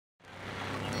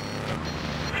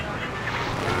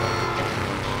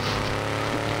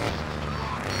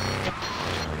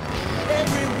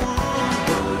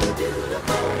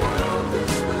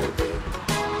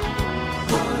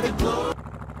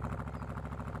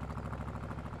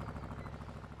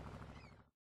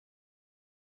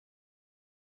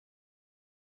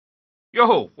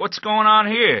Yo, what's going on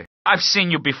here? I've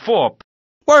seen you before.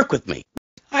 Work with me.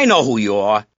 I know who you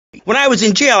are. When I was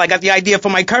in jail, I got the idea for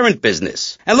my current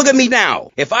business. And look at me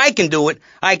now. If I can do it,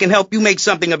 I can help you make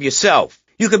something of yourself.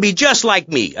 You can be just like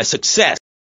me, a success.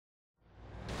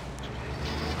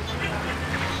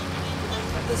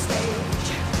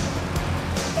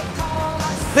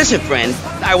 Listen, friend,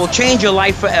 I will change your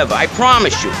life forever, I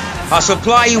promise you. I'll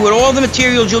supply you with all the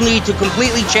materials you'll need to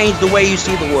completely change the way you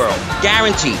see the world.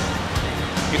 Guaranteed.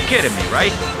 You're kidding me,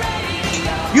 right?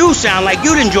 You sound like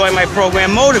you'd enjoy my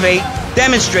program, Motivate,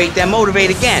 Demonstrate, then Motivate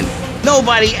Again.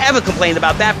 Nobody ever complained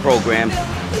about that program.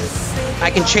 I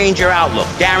can change your outlook,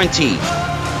 guaranteed.